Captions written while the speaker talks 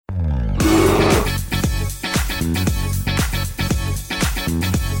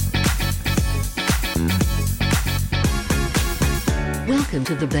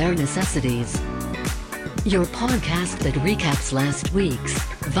Welcome to the Bare Necessities, your podcast that recaps last week's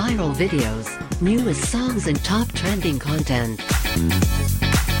viral videos, newest songs, and top trending content.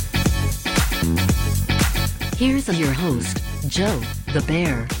 Here's your host, Joe, the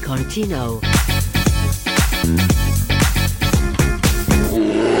Bear Contino.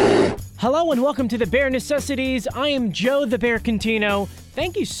 Hello and welcome to the Bare Necessities. I am Joe, the Bear Contino.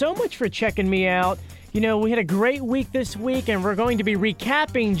 Thank you so much for checking me out. You know, we had a great week this week, and we're going to be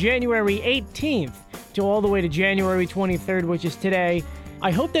recapping January 18th to all the way to January 23rd, which is today.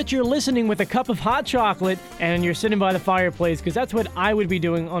 I hope that you're listening with a cup of hot chocolate and you're sitting by the fireplace, because that's what I would be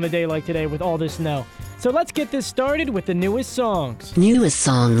doing on a day like today with all this snow. So let's get this started with the newest songs.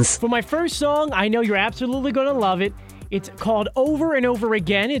 For my first song, I know you're absolutely going to love it. It's called Over and Over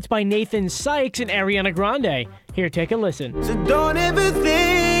Again. It's by Nathan Sykes and Ariana Grande. Here, take a listen. So don't ever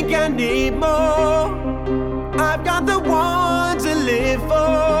think I need more. I've got the one to live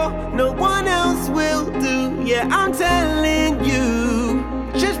for. No one else will do. Yeah, I'm telling you.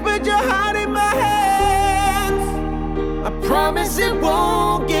 Just put your heart in my hands. I promise it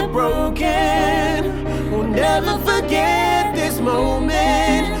won't get broken. We'll never forget this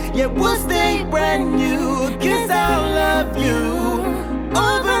moment. Yeah, we'll stay brand new. 'Cause I'll love you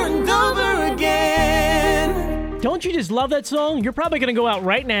over and over again. Don't you just love that song? You're probably going to go out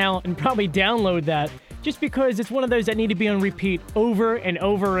right now and probably download that, just because it's one of those that need to be on repeat over and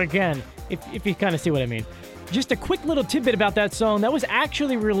over again, if you kind of see what I mean. Just a quick little tidbit about that song. That was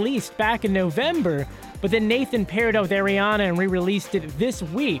actually released back in November, but then Nathan paired up with Ariana and re-released it this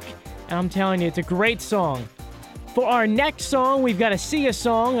week. And I'm telling you, it's a great song. For our next song, we've got a Sia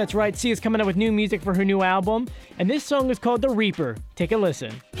song. That's right, Sia's coming out with new music for her new album. And this song is called The Reaper. Take a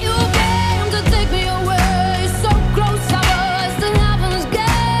listen. You came to take me away, so close I was to heaven's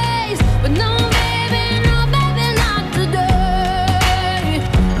gaze. But no, baby, not today.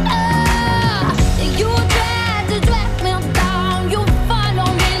 You tried to drag me down. You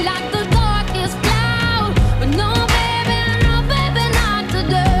follow me like the darkest cloud. But no, baby, not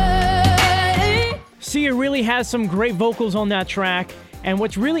today. Sia really has some great vocals on that track. And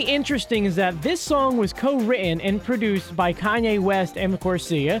what's really interesting is that this song was co-written and produced by Kanye West and, of course,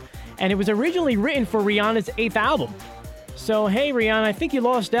 Sia. And it was originally written for Rihanna's 8th album. So, hey, Rihanna, I think you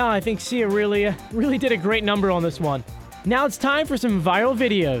lost out. I think Sia really did a great number on this one. Now it's time for some viral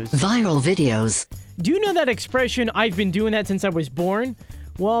videos. Do you know that expression, I've been doing that since I was born?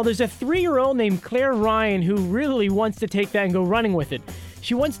 Well, there's a 3-year-old named Claire Ryan who really wants to take that and go running with it.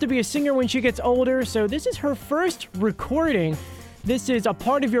 She wants to be a singer when she gets older, so this is her first recording. This is A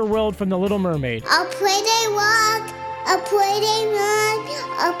Part of Your World from The Little Mermaid. I'll pray they walk, I'll pray they run,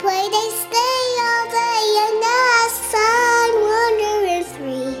 I'll pray they stay all day and the sun wandering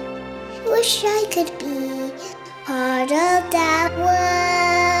free. Wish I could be part of that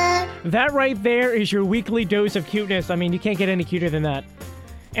world. That right there is your weekly dose of cuteness. I mean, you can't get any cuter than that.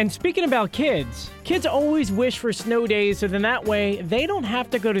 And speaking about kids always wish for snow days so then that way they don't have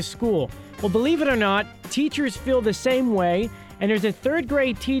to go to school. Well, believe it or not, teachers feel the same way. And there's a 3rd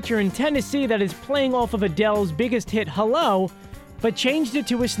grade teacher in Tennessee that is playing off of Adele's biggest hit, Hello, but changed it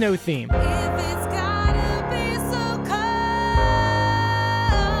to a snow theme. If it's gotta be so cold,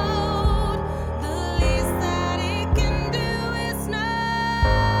 the least that it can do is snow.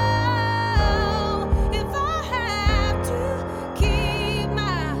 If I have to keep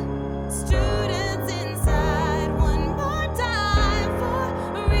my students inside one more time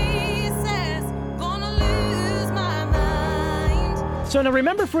for recess, gonna lose my mind. So now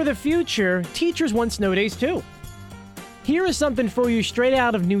remember, for the future, teachers want snow days too. Here is something for you straight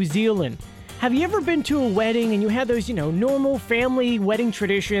out of New Zealand. Have you ever been to a wedding and you had those, normal family wedding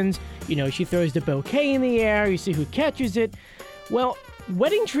traditions? She throws the bouquet in the air, you see who catches it. Well,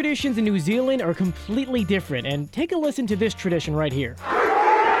 wedding traditions in New Zealand are completely different, and take a listen to this tradition right here.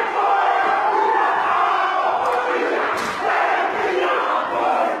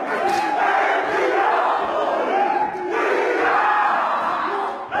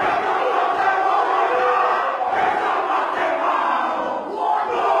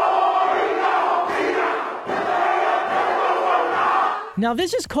 Now,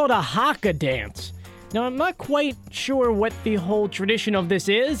 this is called a haka dance. Now, I'm not quite sure what the whole tradition of this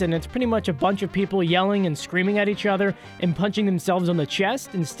is, and it's pretty much a bunch of people yelling and screaming at each other and punching themselves on the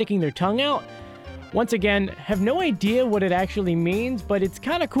chest and sticking their tongue out. Once again, have no idea what it actually means, but it's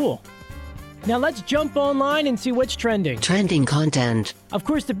kind of cool. Now, let's jump online and see what's trending. Trending content. Of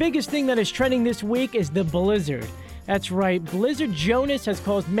course, the biggest thing that is trending this week is the blizzard. That's right, Blizzard Jonas has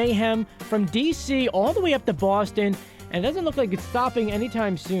caused mayhem from DC all the way up to Boston. and it doesn't look like it's stopping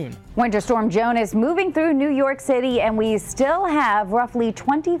anytime soon. Winter Storm Jonas moving through New York City, and we still have roughly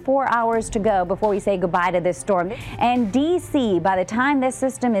 24 hours to go before we say goodbye to this storm. And D.C., by the time this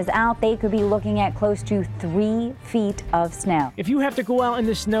system is out, they could be looking at close to 3 feet of snow. If you have to go out in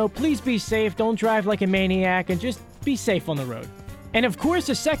the snow, please be safe. Don't drive like a maniac, and just be safe on the road. And of course,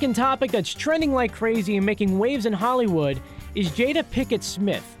 the second topic that's trending like crazy and making waves in Hollywood is Jada Pinkett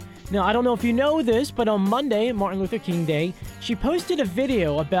Smith. Now, I don't know if you know this, but on Monday, Martin Luther King Day, she posted a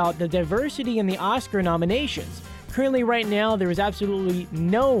video about the diversity in the Oscar nominations. Currently, right now, there is absolutely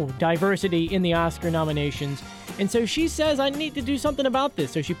no diversity in the Oscar nominations. And so she says, I need to do something about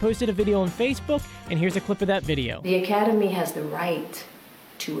this. So she posted a video on Facebook, and here's a clip of that video. The Academy has the right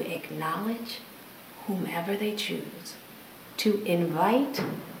to acknowledge whomever they choose, to invite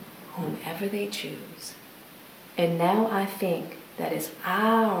whomever they choose. And now I think that it's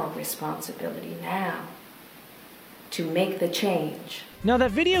our responsibility now to make the change. Now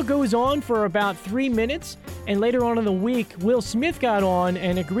that video goes on for about 3 minutes, and later on in the week, Will Smith got on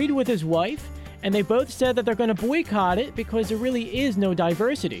and agreed with his wife, and they both said that they're going to boycott it because there really is no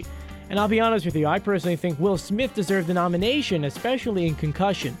diversity. And I'll be honest with you, I personally think Will Smith deserved the nomination, especially in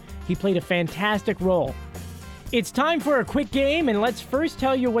Concussion. He played a fantastic role. It's time for a quick game, and let's first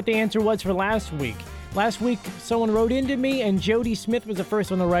tell you what the answer was for last week. Last week, someone wrote into me, and Jody Smith was the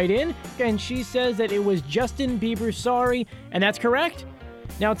first one to write in, and she says that it was Justin Bieber's Sorry, and that's correct.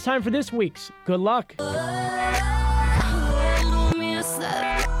 Now it's time for this week's Good Luck.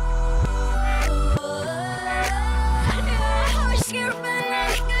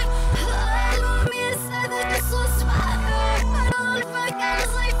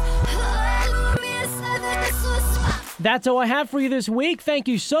 That's all I have for you this week. Thank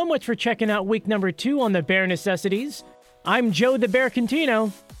you so much for checking out week number 2 on the Bare Necessities. I'm Joe the Bear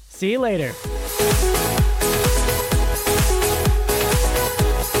Cantino. See you later.